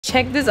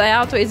Check this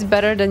Ayato is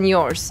better than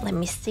yours. Let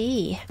me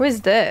see. Who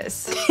is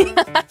this?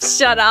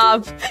 Shut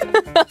up.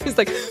 He's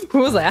like,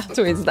 whose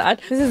Ayato is that?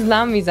 This is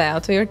Lami's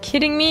Ayato. You're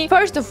kidding me?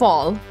 First of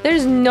all,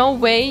 there's no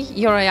way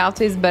your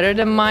Ayato is better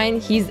than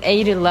mine. He's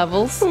 80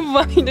 levels.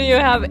 Why do you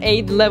have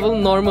 8 level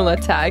normal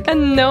attack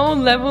and no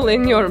level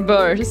in your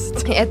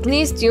burst? At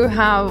least you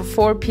have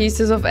 4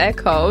 pieces of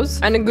echoes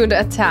and a good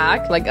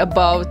attack, like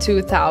above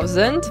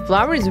 2000.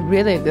 Flower is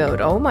really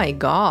good. Oh my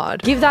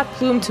god. Give that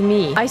plume to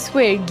me. I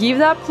swear, give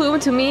that plume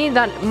to me.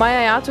 That my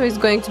Ayato is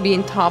going to be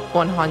in top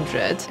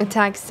 100.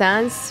 Attack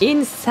stance,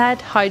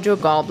 inset hydro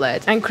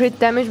goblet, and crit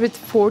damage with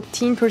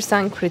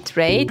 14% crit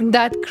rate.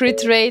 That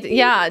crit rate,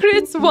 yeah,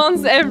 crits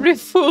once every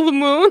full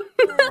moon.